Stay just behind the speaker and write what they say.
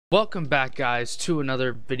Welcome back, guys, to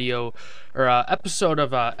another video or episode of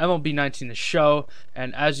MLB 19 the show.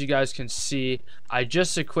 And as you guys can see, I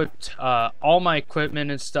just equipped all my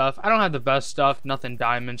equipment and stuff. I don't have the best stuff, nothing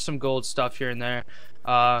diamond, some gold stuff here and there.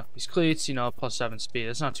 These cleats, you know, +7 speed,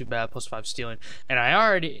 it's not too bad, +5 stealing. And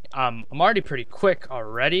I'm already pretty quick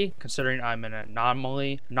already, considering I'm an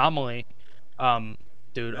anomaly.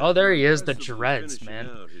 Dude, oh, there he is, the dreads, man.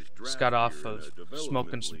 Just got off of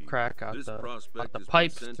smoking some crack out the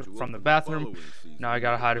pipe from the bathroom. Now I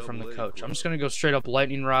gotta hide it from the coach. I'm just gonna go straight up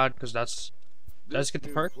lightning rod, because that's... Did I just get the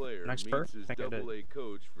perk? Next perk? I think I did.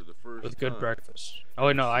 With good breakfast. Oh,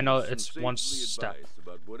 wait, no, I know it's one step.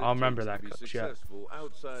 I'll remember that, coach, yeah.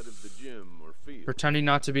 Pretending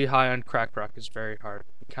not to be high on crack rock is very hard.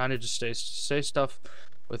 You kind of just say stuff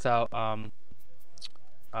without,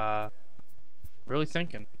 really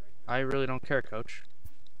thinking. I really don't care, coach.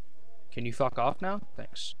 Can you fuck off now?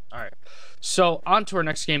 Thanks. Alright. So, on to our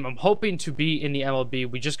next game. I'm hoping to be in the MLB.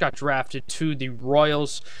 We just got drafted to the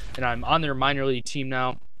Royals, and I'm on their minor league team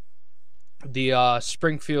now. The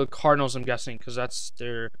Springfield Cardinals, I'm guessing, because that's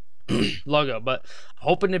their logo. But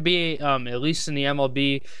hoping to be at least in the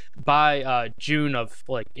MLB by June of,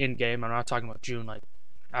 like, in-game. I'm not talking about June, like,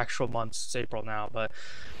 actual months. It's April now, but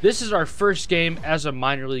this is our first game as a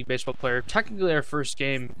minor league baseball player. Technically our first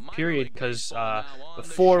game period, because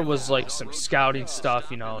before was like some scouting stuff,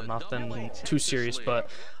 you know, nothing too serious, but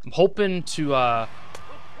I'm hoping to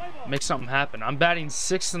make something happen. I'm batting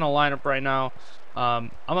 6th in the lineup right now. I'm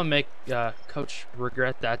gonna make coach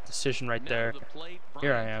regret that decision right there.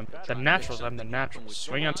 Here I am, the naturals. I'm the naturals.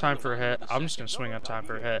 Swing on time for a hit. I'm just gonna swing on time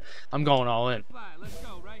for a hit. I'm going all in.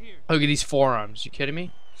 Look at these forearms. You kidding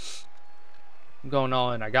me? I'm going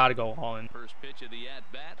all in. I gotta go all in.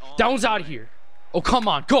 That one's out of here. Oh, come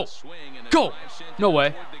on. Go. Go. No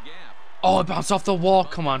way. Oh, it bounced off the wall.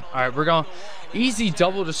 Come on. All right, we're going. Easy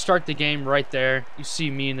double to start the game right there. You see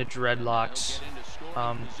me in the dreadlocks.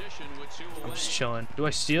 I'm just chilling. Do I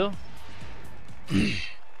steal? Think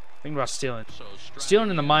about stealing. Stealing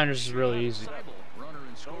in the minors is really easy.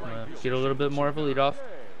 I'm gonna get a little bit more of a lead off.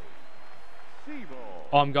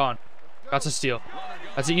 Oh, I'm gone. That's a steal.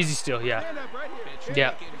 That's an easy steal, yeah.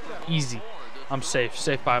 Yeah, easy. I'm safe.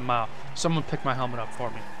 Safe by a mile. Someone pick my helmet up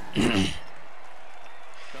for me.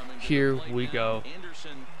 Here we go.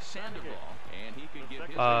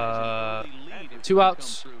 2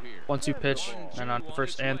 outs. 1-2 pitch. And on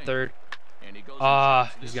first and third.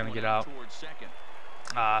 He's going to get out.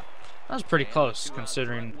 That was pretty close,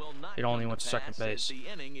 considering it only went to second base.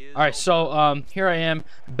 All right, so here I am,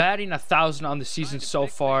 batting 1,000 on the season so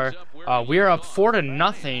far. We are up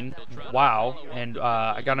 4-0. Wow, and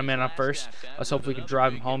I got a man on first. Let's hope we can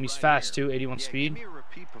drive him home. He's fast too, 81 speed.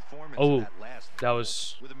 Oh, that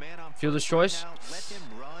was fielder's choice.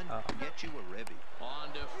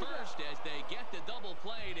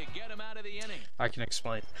 I can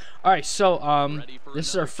explain. All right, so this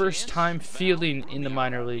is our first time fielding in the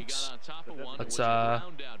minor leagues. Let's rob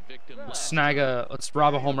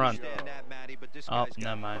a home run. Oh,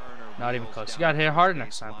 never mind. Not even close. You gotta hit harder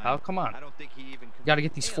next time, pal. Come on. You gotta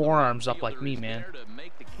get these forearms up like me, man.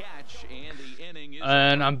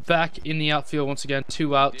 And I'm back in the outfield once again.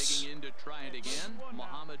 2 outs.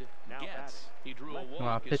 Come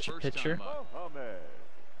on, pitcher.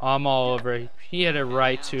 I'm all over it. He hit it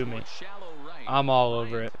right to me. I'm all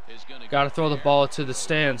over it. Gotta throw the ball to the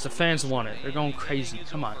stands. The fans want it. They're going crazy.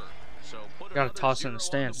 Come on. Gotta toss it in the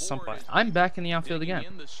stands at some point. I'm back in the outfield again.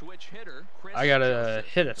 I gotta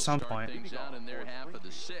hit at some point. I think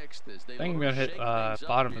I'm gonna hit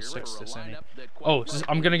bottom of 6th this inning. Oh,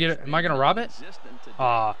 I'm gonna get it. Am I gonna rob it?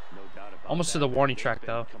 Almost to the warning track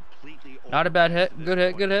though. Not a bad hit. Good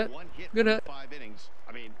hit. Good hit. Good hit.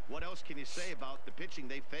 I mean, what else can you say about the pitching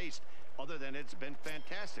they faced other than it's been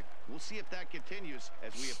fantastic? We'll see if that continues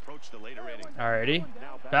as we approach the later innings. Alrighty.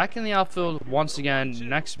 Back in the outfield once again.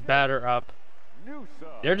 Next batter up.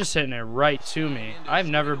 They're just hitting it right to me. I've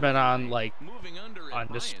never been on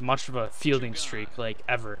this much of a fielding streak, like,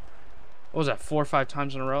 ever. What was that, 4 or 5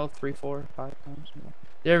 times in a row? 3, 4, 5 times in a row?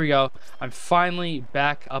 There we go. I'm finally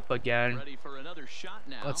back up again.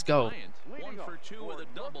 Let's go.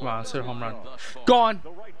 Come on, let's hit a home run. Gone!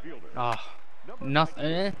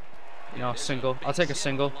 Nothing. You know, single. I'll take a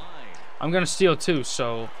single. I'm going to steal too,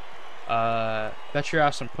 so bet your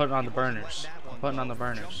ass I'm putting on the burners. I'm putting on the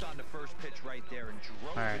burners.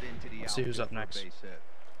 Alright, let's see who's up next.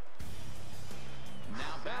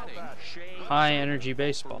 High energy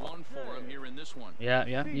baseball. Yeah,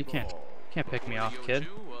 you can't pick me off, kid.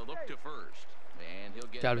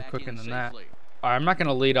 Gotta be quicker than that. Alright, I'm not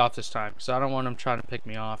gonna lead off this time because I don't want him trying to pick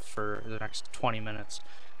me off for the next 20 minutes.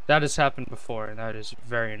 That has happened before, and that is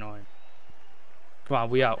very annoying. Come on,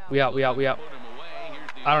 we out. We out. We out. We out.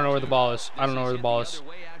 I don't know where the ball is. I don't know where the ball is.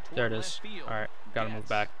 There it is. All right. Got to move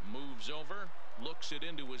back.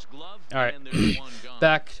 All right.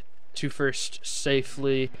 Back to first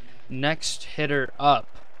safely. Next hitter up.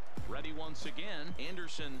 Ready once again,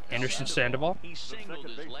 Anderson Sandoval. He singled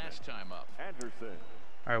his last time up.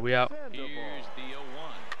 All right, we out. Here's the 0-1.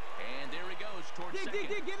 And there he goes towards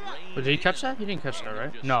second. But did he catch that? He didn't catch that,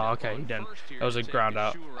 right? No, okay, he didn't. That was a ground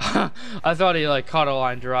out. I thought he like caught a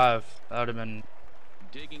line drive. That would have been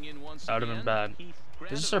bad.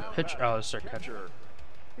 Is this our pitch? Oh, this is our catcher.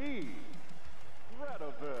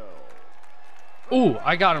 Ooh,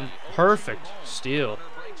 I got him. Perfect steal.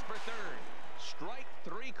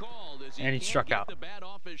 And he struck out.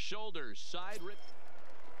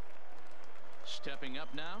 Stepping up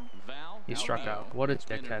now, Val. He struck out. What a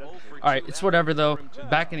dickhead. All right, it's whatever though.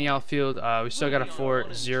 Back in the outfield, we still got a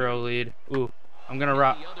 4-0 lead. Ooh, I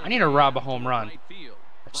need to rob a home run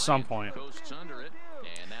at some point.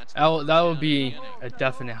 That would be a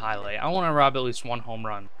definite highlight. I want to rob at least one home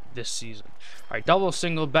run this season. All right, double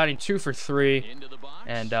single, batting 2 for 3,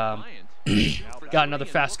 and got another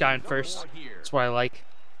fast guy in first. That's what I like.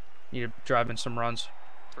 Need to drive in some runs.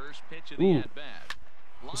 Ooh.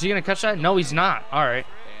 Is he going to catch that? No, he's not. All right.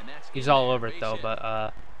 He's all over it, though.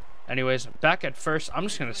 But anyways, back at first. I'm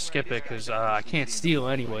just going to skip it because I can't steal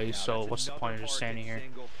anyways. So what's the point of just standing here?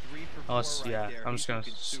 Unless, yeah, I'm just going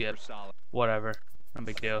to skip. Whatever. No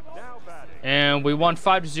big deal. And we won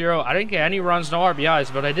 5-0. I didn't get any runs, no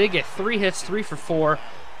RBIs, but I did get 3 hits, 3 for 4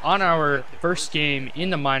 on our first game in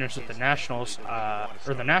the minors with the Nationals,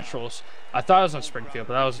 or the Naturals. I thought I was on Springfield,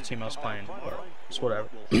 but that was the team I was playing. It's whatever.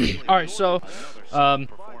 All right, so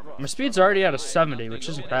my speed's already at a 70, which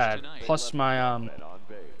isn't bad. Plus my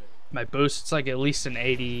my boost, it's like at least an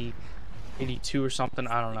 80, 82 or something.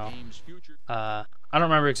 I don't know. I don't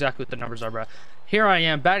remember exactly what the numbers are, but here I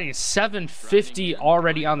am batting 750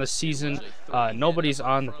 already on the season. Nobody's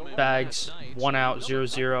on the bags. 1 out,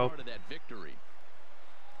 0-0.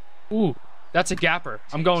 Ooh, that's a gapper.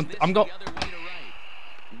 I'm going.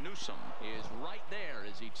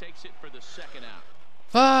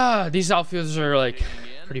 These outfielders are like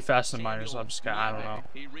pretty fast in minors. I'm just I don't know,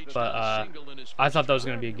 but I thought that was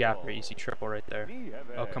gonna be a gapper, easy triple right there.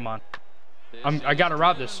 Oh come on, I gotta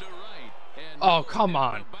rob this. Oh come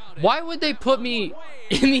on, why would they put me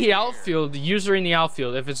in the outfield, the user in the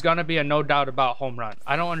outfield, if it's gonna be a no doubt about home run?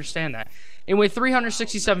 I don't understand that. And with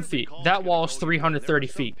 367 feet, that wall is 330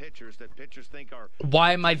 feet.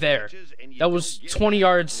 Why am I there? That was 20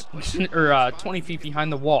 yards or 20 feet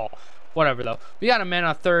behind the wall. Whatever though. We got a man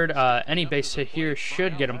on third. Any base hit here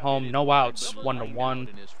should get him home. No outs. 1-1.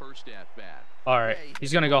 All right,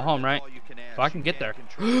 he's gonna go home, right? Well, I can get there.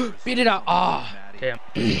 Beat it out. Ah, oh, damn.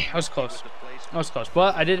 That was close. That was close.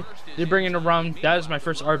 But I did bring in a run. That is my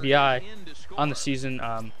first RBI on the season.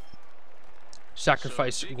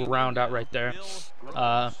 Sacrifice ground out right there.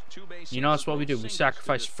 You know, that's what we do. We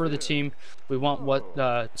sacrifice for the team. We want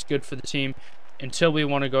what's good for the team. Until we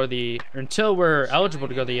want to go until we're eligible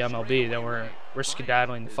to go to the MLB, then we're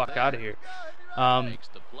skedaddling the fuck out of here.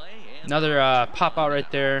 Another pop out right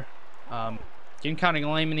there. Getting kind of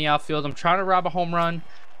lame in the outfield. I'm trying to rob a home run.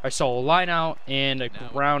 I saw a line out and a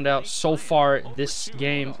ground out so far this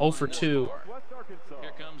game. 0 for 2.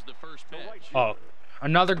 Oh,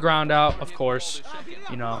 another ground out, of course.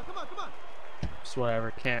 You know, it's whatever.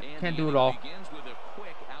 Can't do it all.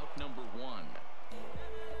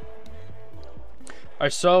 All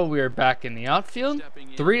right, so we are back in the outfield.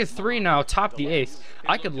 3-3 now, top the 8th.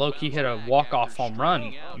 I could low-key hit a walk-off home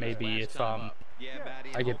run, maybe, if I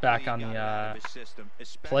get back on the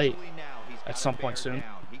plate at some point soon.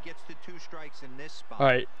 All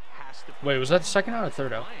right. Wait, was that the second out or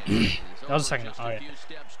third out? That was the second out. All right.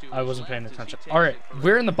 I wasn't paying attention. All right,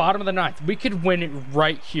 we're in the bottom of the 9th. We could win it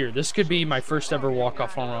right here. This could be my first ever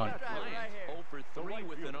walk-off home run.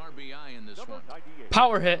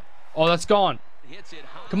 Power hit. Oh, that's gone.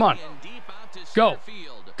 Come on. Go.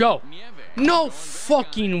 Go. No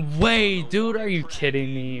fucking way, dude. Are you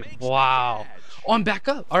kidding me? Wow. Oh, I'm back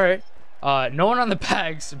up. All right. No one on the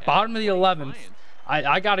bags. Bottom of the 11th.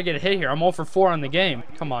 I got to get a hit here. I'm 0 for 4 on the game.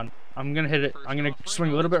 Come on. I'm going to hit it. I'm going to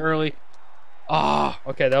swing a little bit early. Ah,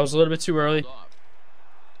 okay. That was a little bit too early.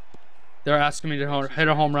 They're asking me to hit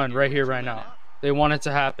a home run right here, right now. They want it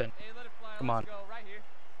to happen. Come on.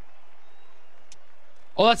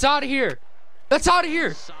 Oh, that's out of here. That's out of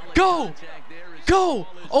here. Go. Go.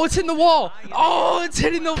 Oh, it's hitting the wall. Oh, it's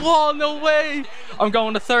hitting the wall. No way. I'm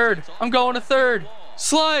going to third. I'm going to third.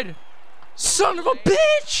 Slide. Son of a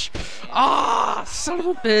bitch. Ah, son of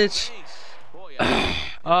a bitch.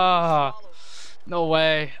 No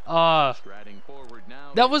way.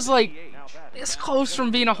 That was like, it's close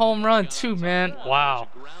from being a home run too, man. Wow.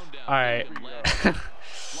 All right.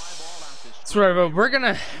 That's right, but we're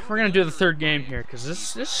gonna do the third game here because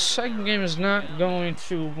this second game is not going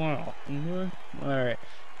too well. All right.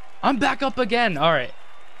 I'm back up again. All right.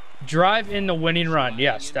 Drive in the winning run.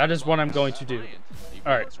 Yes, that is what I'm going to do.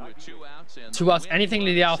 All right. 2 outs. Anything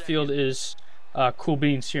to the outfield is cool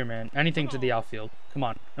beans here, man. Anything to the outfield. Come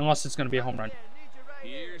on. Unless it's going to be a home run.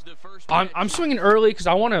 I'm swinging early because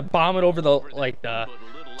I want to bomb it over the,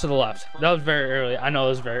 to the left. That was very early. I know it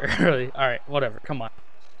was very early. All right. Whatever. Come on.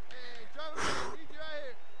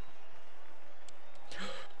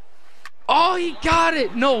 Oh, he got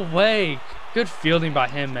it. No way. Good fielding by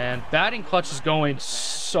him, man. Batting clutch is going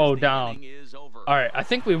so down. All right, I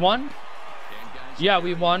think we won. Yeah,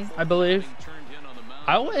 we won, I believe.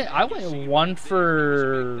 I went 1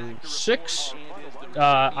 for 6.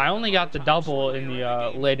 I only got the double in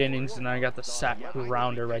the late innings, and I got the sack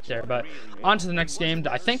grounder right there. But on to the next game.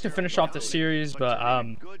 I think to finish off the series, but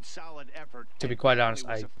to be quite honest,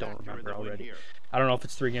 I don't remember already. I don't know if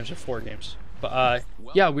it's 3 games or 4 games. But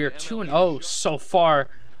yeah, we are 2-0 so far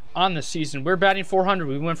on the season. We're batting 400.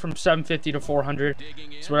 We went from 750 to 400.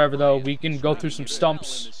 It's whatever, though. We can go through some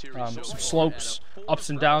stumps, some slopes, ups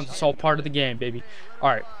and downs. It's all part of the game, baby. All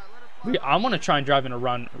right. I'm going to try and drive in a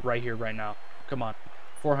run right here, right now. Come on.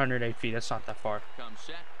 408 feet. That's not that far.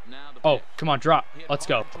 Oh, come on. Drop. Let's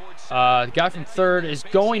go. The guy from third is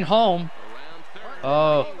going home.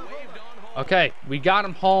 Oh. Okay. We got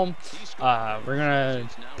him home. We're going to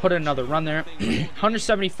put in another run there.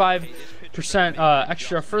 175%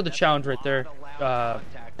 extra for the challenge right there. I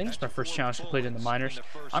think it's my first challenge completed in the minors.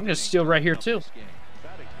 I'm going to steal right here, too.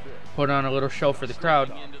 Put on a little show for the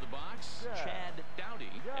crowd.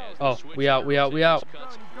 Oh, we out.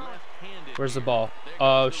 Where's the ball?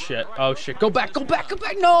 Oh, shit. Oh, shit. Go back.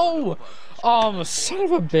 No! Oh, son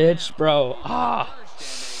of a bitch, bro. I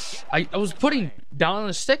was putting down on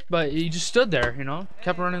the stick, but he just stood there, you know?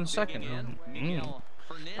 Kept running the second. All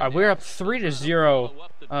right, we're up 3-0.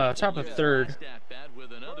 Top of third.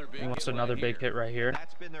 He wants another big hit right here.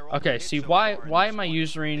 Okay, see, why am I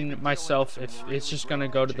using myself if it's just going to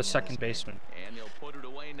go to the second baseman?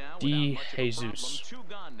 D. Jesus.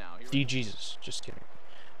 D. Jesus. Just kidding.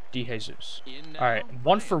 D. Jesus. All right,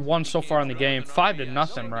 1 for 1 so far in the game.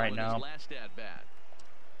 5-0 right now.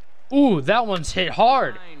 Ooh, that one's hit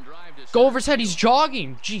hard. Go over his head. He's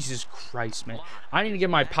jogging. Jesus Christ, man. I need to get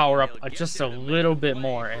my power up just a little bit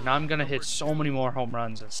more, and I'm going to hit so many more home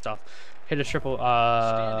runs and stuff. Hit a triple.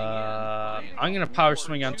 I'm going to power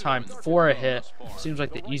swing on time for a hit. Seems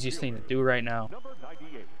like the easiest thing to do right now.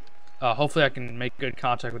 Hopefully I can make good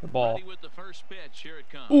contact with the ball.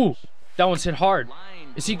 Ooh, that one's hit hard.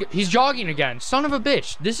 He's jogging again. Son of a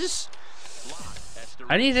bitch.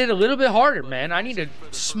 I need to hit a little bit harder, man. I need to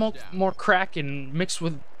smoke more crack and mix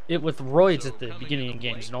with it with roids at the beginning of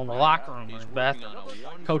games, you know, in the locker room or the bathroom,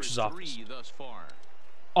 coach's office.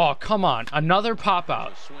 Oh, come on. Another pop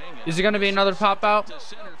out. Is it going to be another pop out?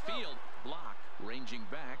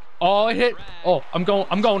 Oh, it hit. Oh, I'm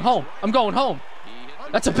going home.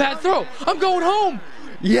 That's a bad throw. I'm going home.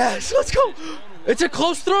 Yes, let's go. It's a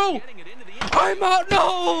close throw. I'm out.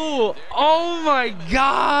 No. Oh, my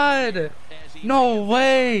God. No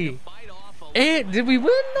way. Did we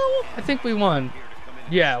win, though? I think we won.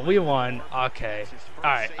 Yeah, we won. Okay. All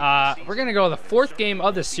right. We're going to go to the 4th game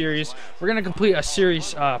of the series. We're going to complete a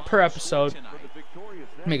series per episode.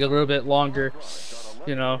 Make it a little bit longer.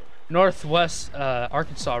 You know, Northwest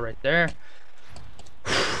Arkansas right there.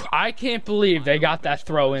 I can't believe they got that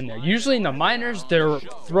throw in there. Usually in the minors, their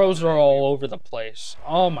throws are all over the place.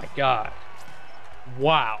 Oh, my God.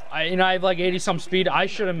 Wow. I have like 80-some speed. I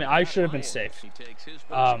should have been safe.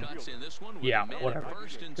 Yeah, whatever.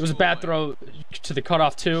 It was a bad throw to the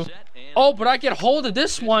cutoff too. Oh, but I get hold of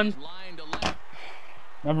this one.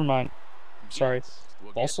 Never mind. Sorry.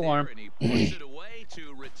 False alarm.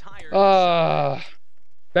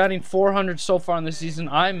 Batting 400 so far in the season.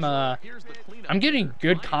 I'm getting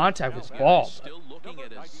good contact with the ball.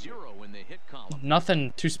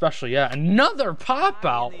 Nothing too special yet. Another pop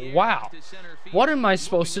out. Wow. What am I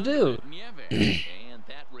supposed to do?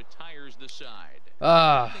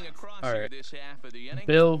 All right.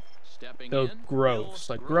 Bill Groves,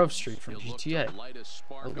 like Grove Street from GTA. I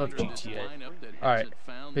love GTA. All right.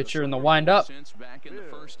 Pitcher in the windup.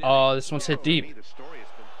 Oh, this one's hit deep.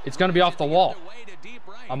 It's gonna be off the wall.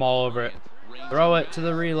 I'm all over it. Throw it to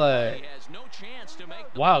the relay.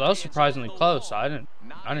 Wow, that was surprisingly close. I didn't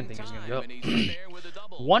think it was gonna go.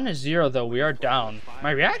 1-0 though. We are down.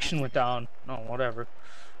 My reaction went down. No, whatever.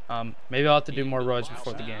 Maybe I'll have to do more roids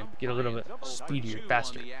before the game. Get a little bit speedier,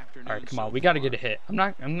 faster. All right, come on. We got to get a hit. I'm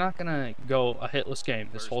not gonna go a hitless game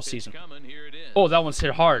this whole season. Oh, that one's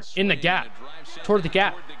hit hard in the gap, toward the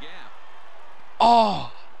gap.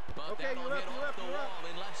 Oh.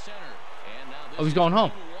 Oh, he's going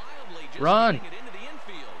home. Run.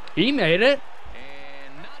 He made it.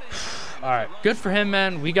 All right, good for him,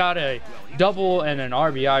 man. We got a double and an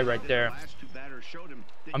RBI right there.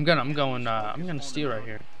 I'm gonna steal right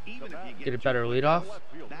here. Get a better lead off.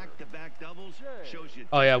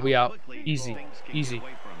 Oh yeah, we out. Easy, easy.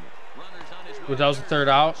 Well, that was the third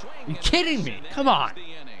out. Are you kidding me? Come on,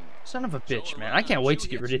 son of a bitch, man. I can't wait to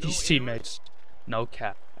get rid of these teammates. No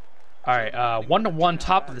cap. All right, 1-1,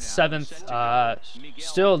 top of the 7th.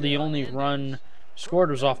 Still, the only run scored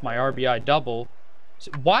was off my RBI double.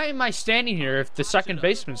 Why am I standing here if the second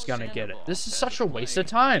baseman's gonna get it? This is such a waste of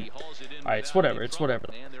time. All right, it's whatever. It's whatever.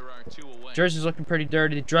 Jersey's looking pretty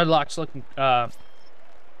dirty. The dreadlocks looking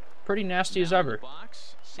pretty nasty as ever.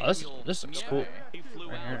 Oh, this looks cool.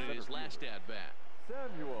 Right here.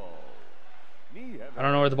 I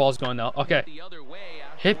don't know where the ball's going though. Okay,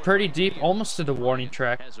 hit pretty deep, almost to the warning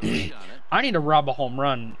track. I need to rob a home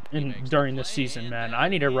run during this season, man. I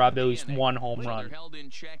need to rob at least one home run.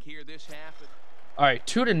 All right,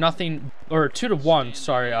 2-0 or 2-1.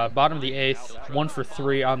 Sorry, bottom of the 8th, 1 for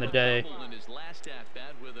 3 on the day.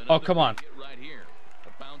 Oh, come on.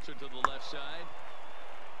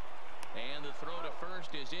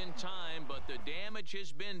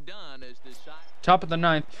 Top of the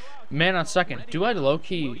 9th, man on second. Do I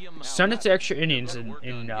low-key send it to extra innings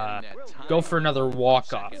and go for another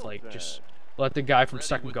walk-off? Like, just let the guy from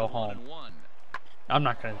second go home. I'm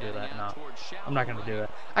not going to do that, no. I'm not going to do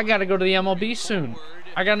that. I got to go to the MLB soon.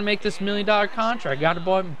 I got to make this $1 million contract. I got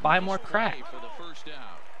to buy more crack.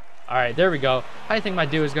 All right, there we go. How do you think my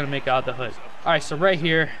dude is going to make out the hood? All right, so right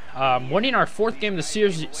here, winning our 4th game of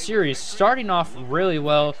the series, starting off really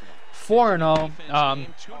well, 4-0.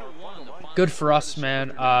 Good for us,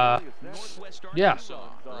 man. Yeah.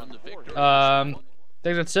 I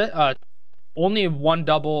think that's it. Only 1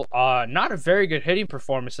 double. Not a very good hitting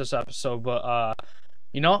performance this episode, but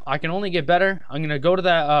you know, I can only get better. I'm gonna go to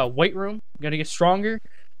that weight room. I'm gonna get stronger. I'm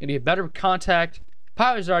gonna get better with contact.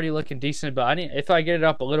 Power's already looking decent, but if I get it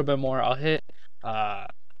up a little bit more, I'll hit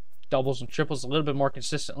doubles and triples a little bit more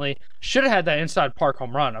consistently. Should have had that inside park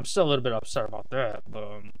home run. I'm still a little bit upset about that,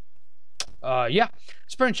 but yeah,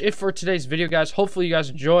 that's pretty much it for today's video, guys. Hopefully you guys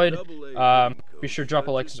enjoyed. Be sure to drop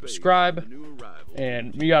a like and subscribe.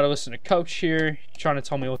 And we got to listen to Coach here, trying to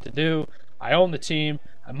tell me what to do. I own the team.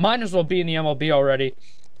 I might as well be in the MLB already.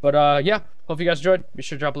 But yeah, hope you guys enjoyed. Be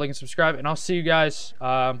sure to drop a like and subscribe. And I'll see you guys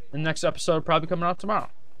in the next episode, probably coming out tomorrow.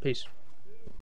 Peace.